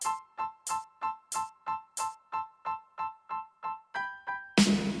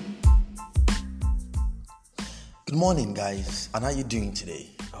Good morning, guys, and how you doing today?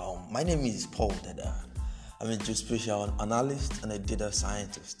 My name is Paul Deda. I'm a geospatial analyst and a data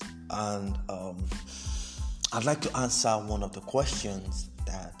scientist, and I'd like to answer one of the questions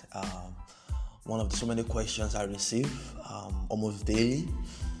that one of the so many questions I receive almost daily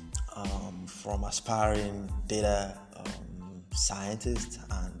from aspiring data scientists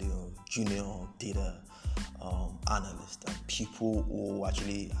and junior data analysts and people who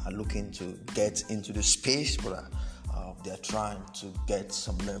actually are looking to get into the space, but they're trying to get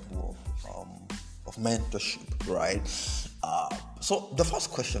some level of mentorship, right? So the first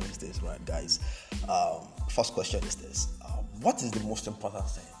question is this, right, guys? First question is this: what is the most important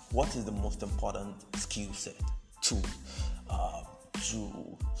thing? What is the most important skill set to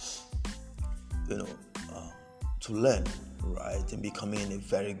learn, right, in becoming a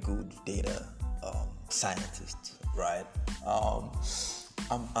very good data scientist, right?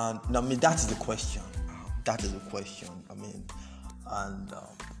 And I mean, that is the question. That is the question. I mean, and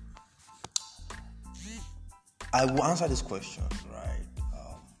I will answer this question, right?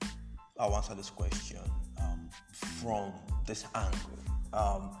 I'll answer this question from this angle.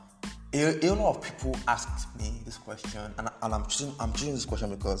 A lot of people asked me this question, and I'm choosing this question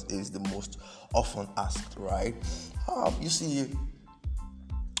because it's the most often asked, right? You see,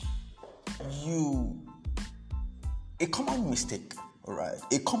 a common mistake, right?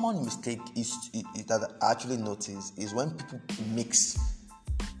 A common mistake is that I actually notice is when people mix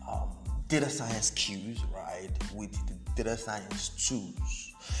data science skills, right, with the data science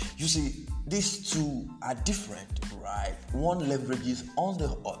tools. You see, these two are different, right? One leverages on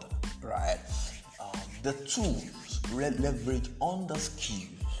the other, right? The tools leverage on the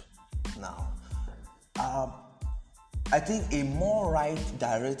skills. Now, I think a more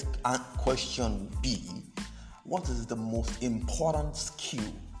direct question would be, what is the most important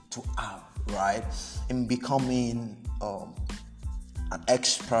skill to have, right, in becoming an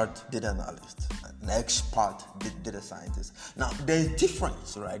expert data analyst, an expert data scientist? Now, there's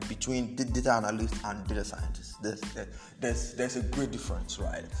difference, right, between data analyst and data scientist. There's a great difference,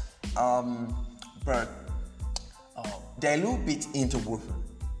 right? But they're a little bit interwoven.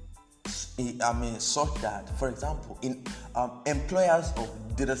 I mean, such that, for example, in employers of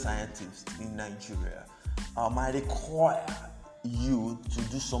data scientists in Nigeria might require you to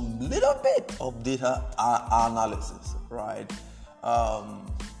do some little bit of data analysis, right? I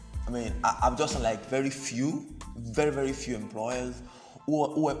mean, I've just like very very few employers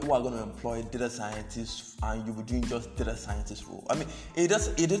who are going to employ data scientists, and you'll be doing just data scientist role. I mean, a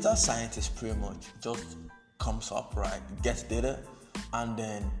data scientist pretty much just comes up, right, gets data, and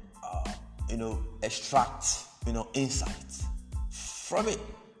then extract insights from it,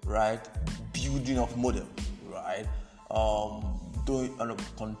 right? Building of model, right?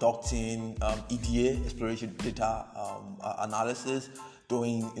 Conducting EDA, exploration data analysis,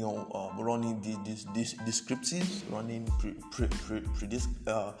 doing running these descriptives, running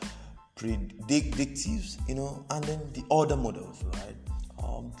predictives, and then the other models, right?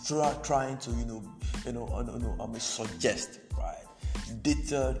 Trying to suggest, right,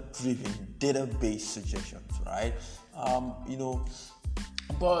 data-driven, database suggestions, right?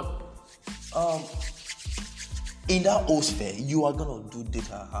 But in that whole sphere, you are gonna do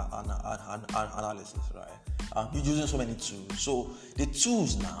data analysis, right? You're using so many tools. So the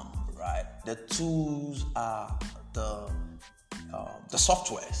tools now, right? The tools are the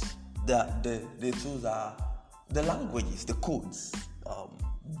softwares. The tools are the languages, the codes.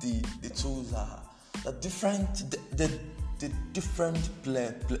 The tools are the different the different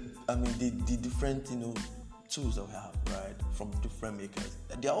the different tools that we have, right, from different makers.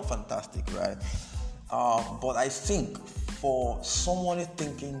 They're all fantastic, right? But I think for someone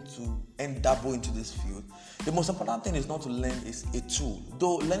thinking to dabble into this field, the most important thing is not to learn is a tool.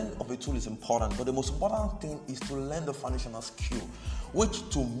 Though learning of a tool is important, but the most important thing is to learn the foundational skill, which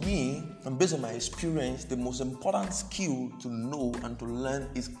to me, and based on my experience, the most important skill to know and to learn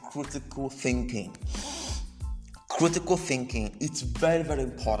is critical thinking. Critical thinking, it's very, very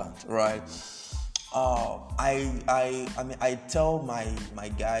important, right? I tell my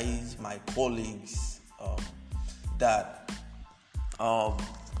guys, my colleagues, that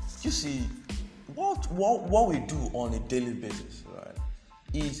you see, what we do on a daily basis, right,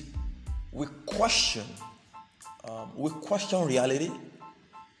 is we question reality.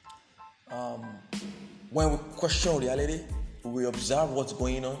 When we question reality, we observe what's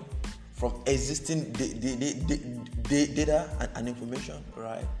going on from existing data and information,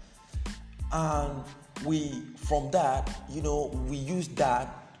 right? And from that, we use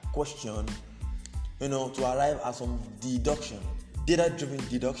that question, to arrive at some deduction data-driven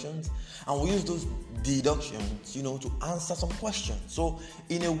deductions, and we use those deductions, to answer some questions. So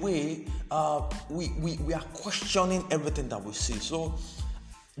in a way, we are questioning everything that we see. So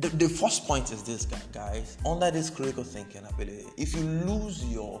the first point is this, guys. Under this critical thinking ability, if you lose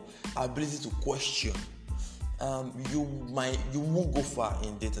your ability to question, you won't go far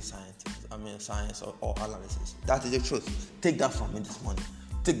in data science or analysis. That is the truth. Take that from me this morning.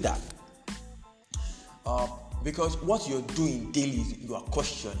 Take that. Because what you're doing daily, you are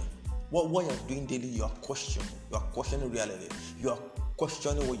questioning. What you're doing daily, you are questioning. You are questioning reality. You are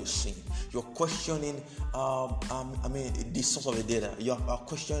questioning what you're seeing. You're questioning, the source of the data. You are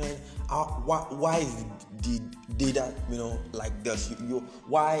questioning why is the data, like this.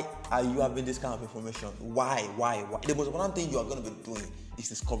 Why are you having this kind of information? Why? The most important thing you are going to be doing is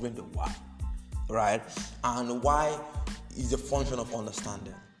discovering the why, right? And why is a function of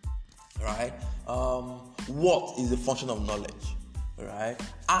understanding, right? What is the function of knowledge, right?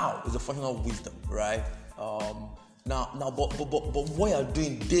 How is the function of wisdom, right? Now, but what you are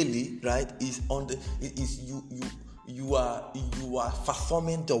doing daily, right, is you are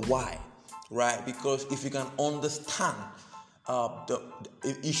performing the why, right? Because if you can understand the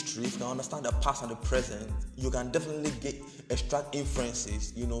history, if you can understand the past and the present, you can definitely extract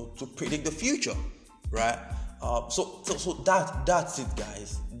inferences, to predict the future, right? So that's it,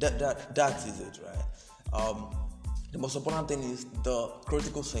 guys. That is it, right? The most important thing is the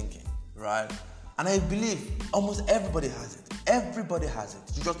critical thinking, right? And I believe almost everybody has it. Everybody has it.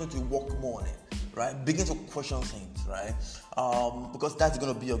 You just need to work more on it, right? Begin to question things, right? Because that's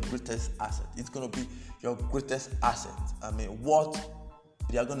going to be your greatest asset. It's going to be your greatest asset. What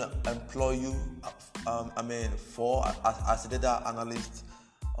they are going to employ you, for as a data analyst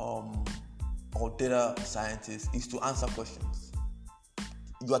or data scientist is to answer questions.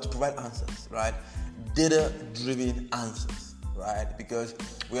 You have to provide answers, right? Data-driven answers, right? Because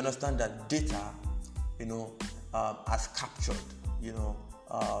we understand that data, has captured,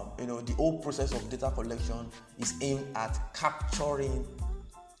 the whole process of data collection is aimed at capturing,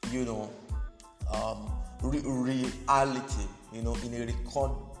 reality, in a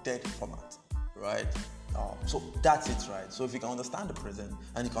recorded format, right? So that's it, right? So if you can understand the present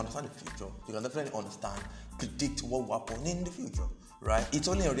and you can understand the future, you can definitely predict what will happen in the future, right? It's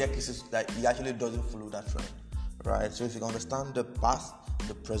only in rare cases that it actually doesn't follow that trend, right? So if you can understand the past,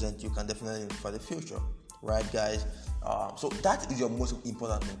 the present, you can definitely infer the future, right, guys? So that is your most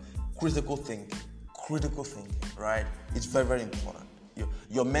important thing. Critical thinking, right? It's very, very important.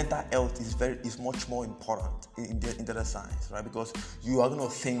 Your mental health is much more important in data science, right? Because you are going to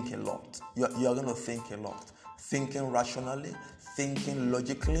think a lot. You are going to think a lot. Thinking rationally, thinking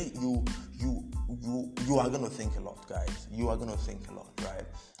logically, you are going to think a lot, guys. You are going to think a lot, right?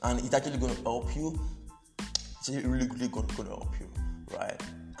 And it's actually going to help you. It's really, really going to help you, right?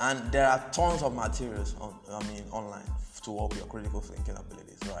 And there are tons of materials online to help your critical thinking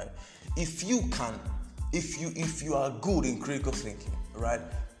abilities, right? If you are good in critical thinking, right,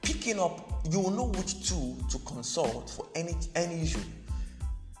 picking up, you will know which tool to consult for any issue.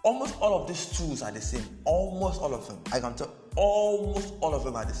 Almost all of these tools are the same. Almost all of them. I can tell almost all of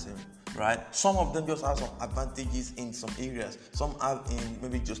them are the same, right? Some of them just have some advantages in some areas. Some have in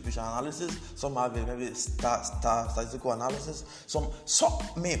maybe geospatial analysis. Some have in maybe statistical analysis. Some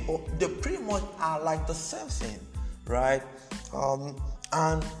may, but they pretty much are like the same thing, right?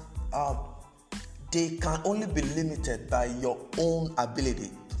 They can only be limited by your own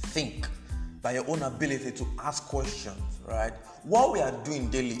ability to think, by your own ability to ask questions, right? What we are doing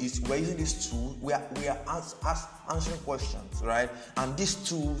daily is we're using these tools, we are answering questions, right? And these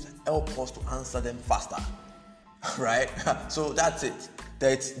tools help us to answer them faster, right? So that's it.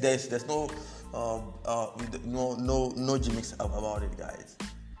 There's no gimmicks about it, guys.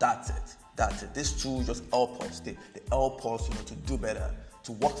 That's it. These tools just help us. They help us, to do better,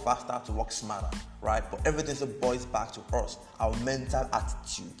 to work faster, to work smarter, right? But everything still boils back to us, our mental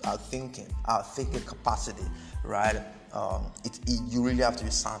attitude, our thinking capacity, right? You really have to be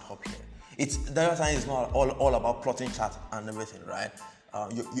sound up here. Data science is not all about plotting charts and everything, right?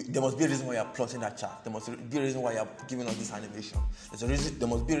 There must be a reason why you're plotting that chart. There must be a reason why you're giving us this animation. There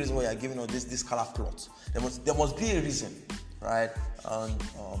must be a reason why you're giving us this color plot. There must be a reason, right?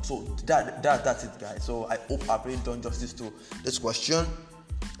 So that's it, guys. So I hope I've really done justice to this question.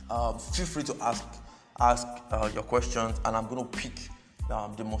 Feel free to ask your questions, and I'm going to pick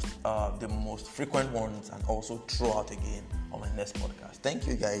the most frequent ones and also throw out again on my next podcast. Thank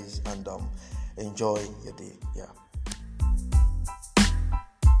you, guys, and enjoy your day. Yeah.